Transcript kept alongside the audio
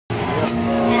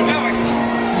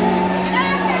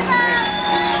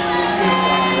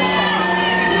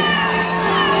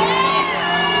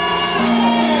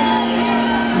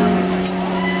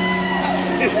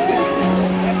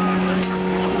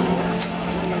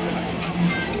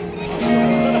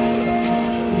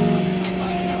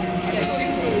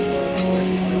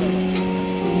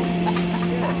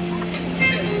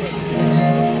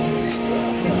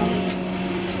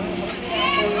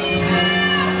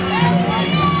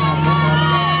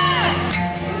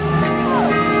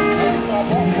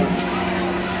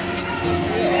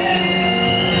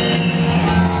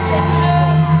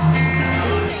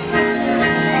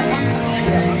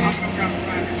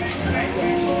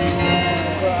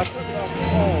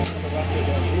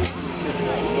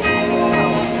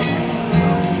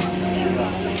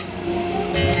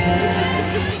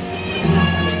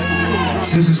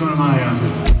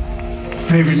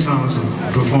favorite songs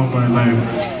performed by my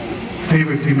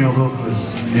favorite female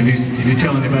vocalist. If you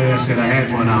tell anybody I said I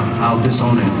had one, I'll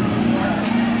disown it.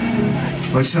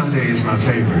 But Sade is my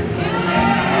favorite.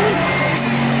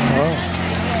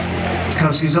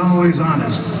 Because she's always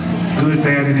honest, good,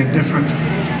 bad, and indifferent.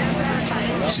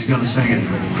 She's gonna sing it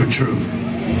for true.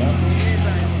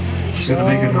 She's gonna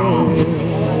make it her own.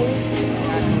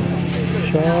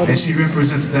 And she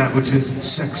represents that which is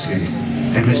sexy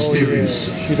and mysterious.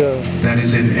 She does. That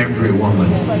is in every woman.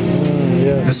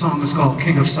 The song is called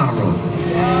King of Sorrow,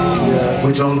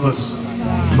 which all of us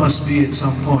must be at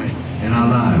some point in our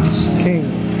lives. King.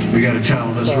 We got a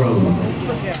childless road.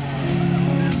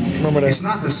 Remember that. It's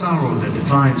not the sorrow that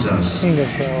defines us. King of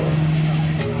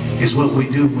sorrow. It's what we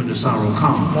do when the sorrow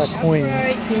comes. Not queen.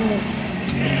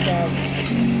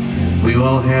 We've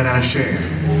all had our share.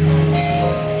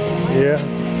 Yeah.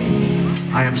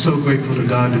 I am so grateful to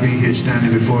God to be here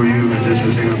standing before you at this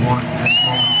particular point, this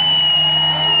moment.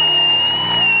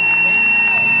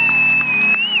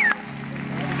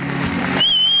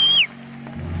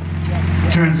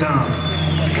 Turns out,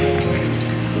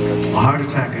 a heart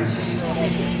attack is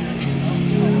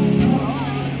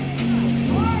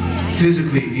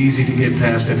physically easy to get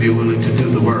past if you're willing to do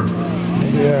the work.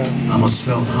 Yeah. I almost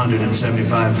felt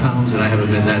 175 pounds, and I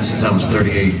haven't been that since I was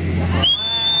 38.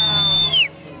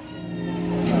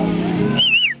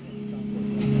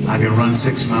 I can run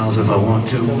 6 miles if I want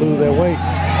to. Lose that weight.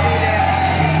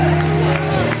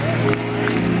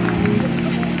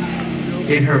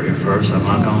 It hurt at first, I'm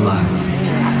not gonna lie.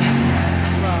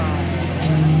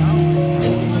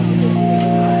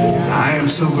 I am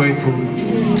so grateful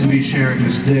to be sharing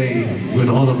this day with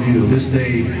all of you. This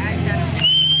day,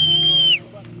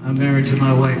 I'm married to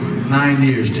my wife 9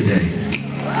 years today.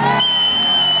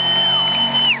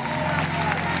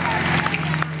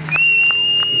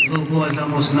 The little boy's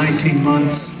almost 19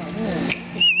 months.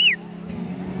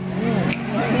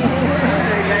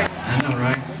 I know,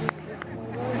 right?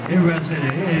 Everybody said,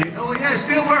 hey, oh yeah, it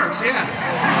still works, yeah.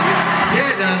 Yeah,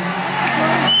 it does.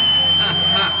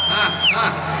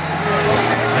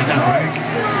 I know, right?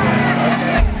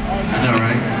 I know,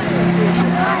 right?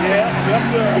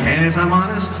 And if I'm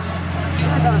honest,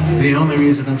 the only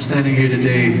reason I'm standing here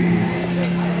today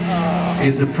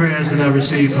is the prayers that I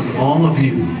received from all of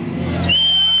you.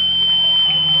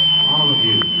 All of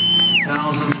you.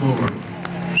 Thousands more.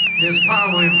 There's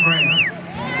power in prayer.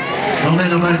 Don't let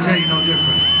nobody tell you no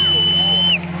different.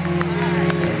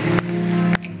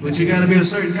 But you gotta be a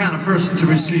certain kind of person to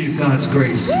receive God's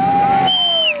grace.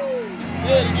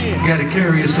 You gotta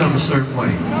carry yourself a certain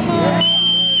way.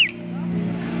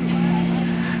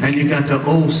 And you got to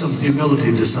owe some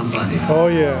humility to somebody. Oh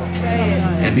yeah.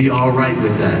 And be all right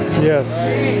with that. Yes.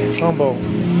 Humble.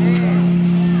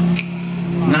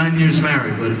 9 years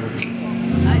married, but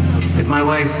if my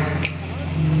wife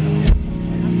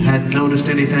had noticed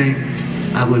anything,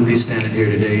 I wouldn't be standing here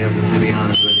today, to be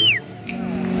honest with you.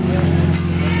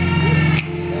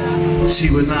 She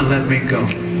would not let me go.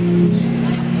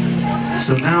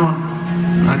 So now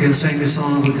I can sing this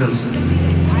song because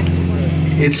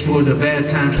it's for the bad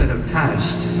times that have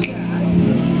passed.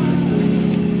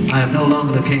 I am no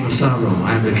longer the king of sorrow,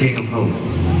 I am the king of hope.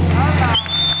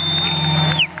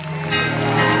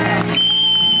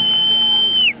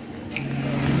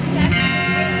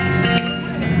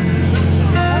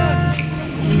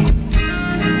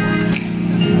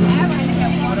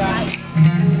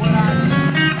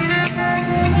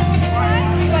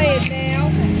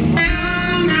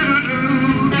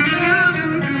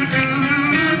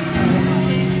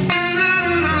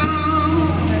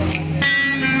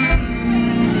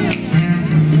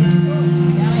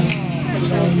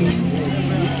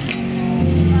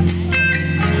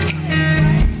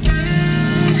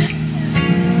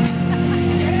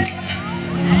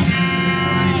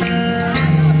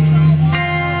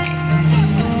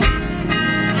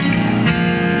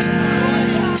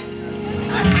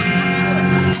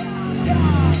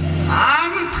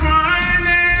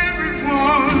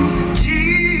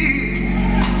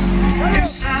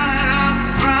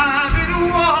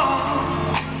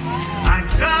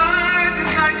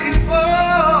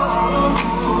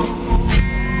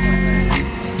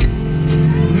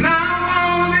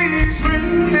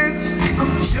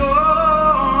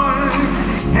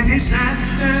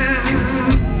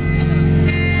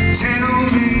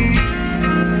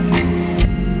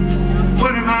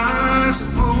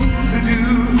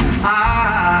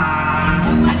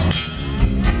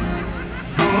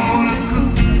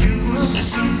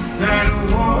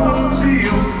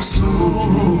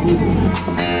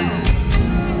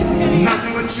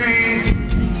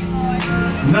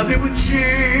 Nothing would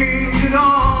change at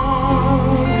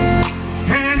all.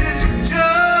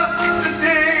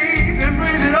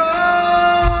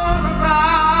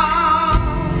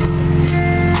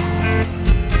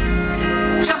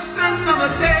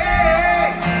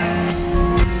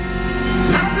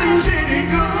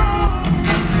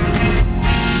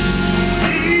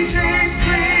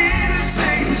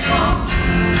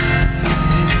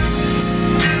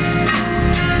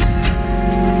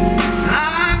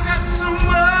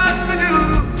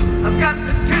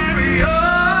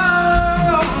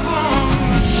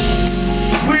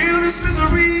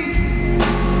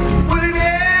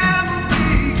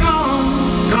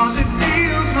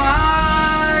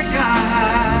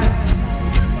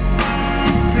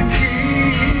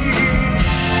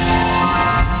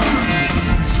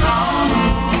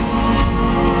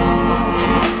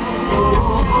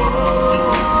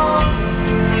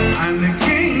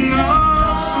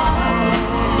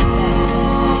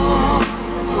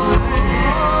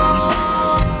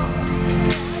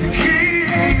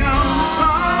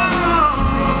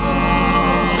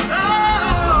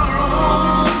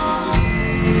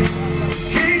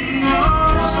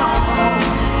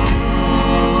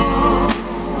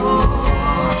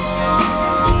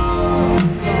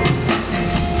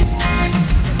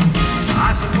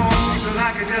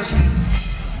 I could just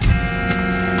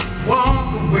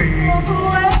walk away.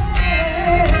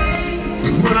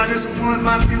 Will I disappoint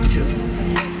my future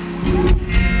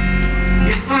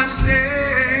if I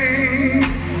stay?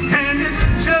 And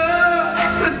it's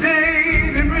just a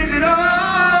day that brings it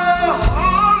all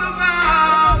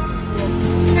about.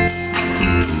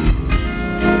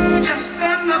 Just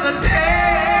another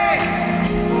day.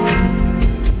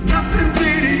 Nothing's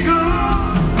any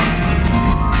good.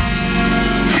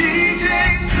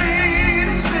 DJs play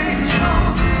the same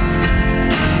song.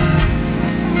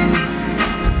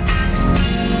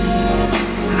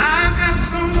 I've got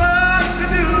so much to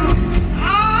do. I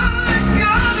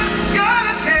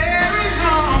gotta carry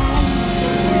on.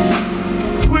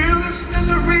 Will this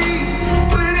misery,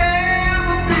 will it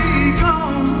ever be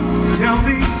gone? Tell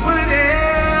me, will it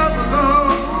ever go?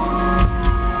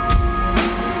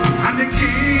 I'm the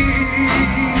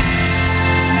king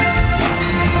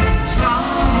of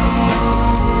song.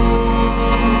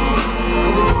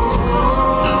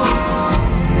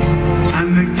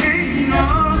 I'm the king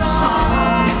of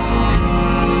song.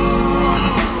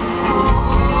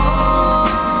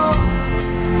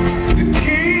 The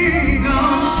king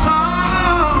of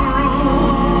sorrow.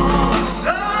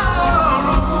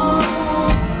 Sorrow.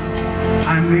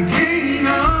 I'm the king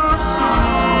of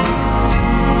song.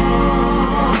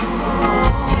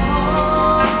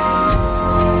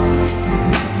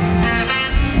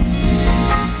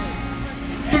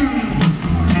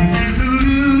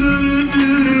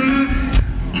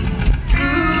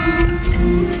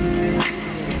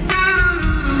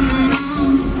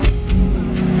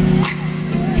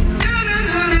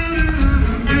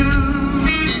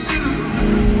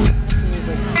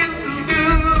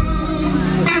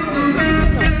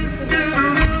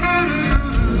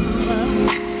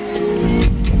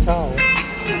 Oh.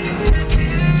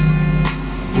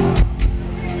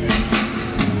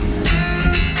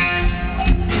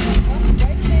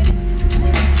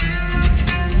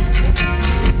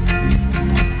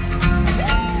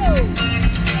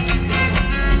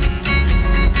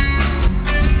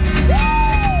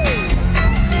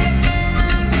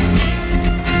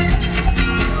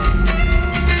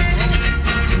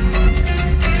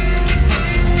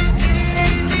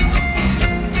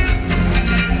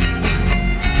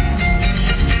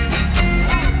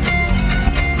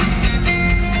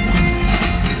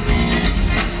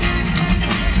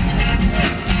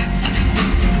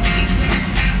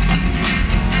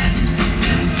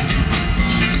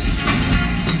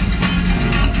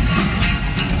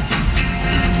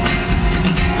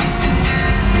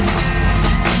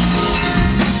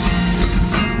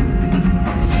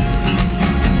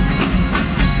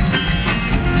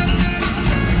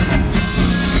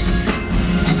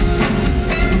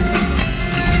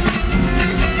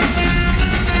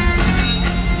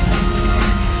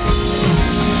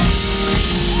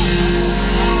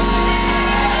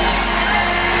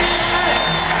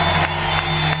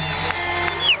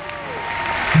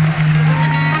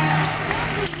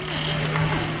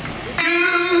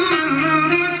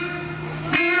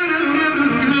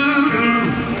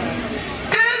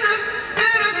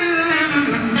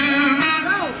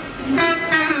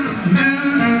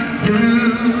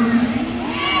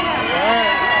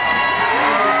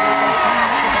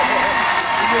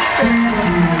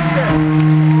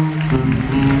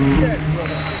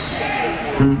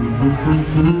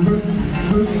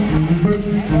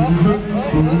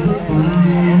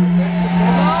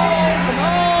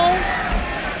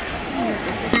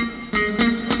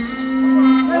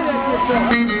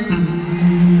 Come on.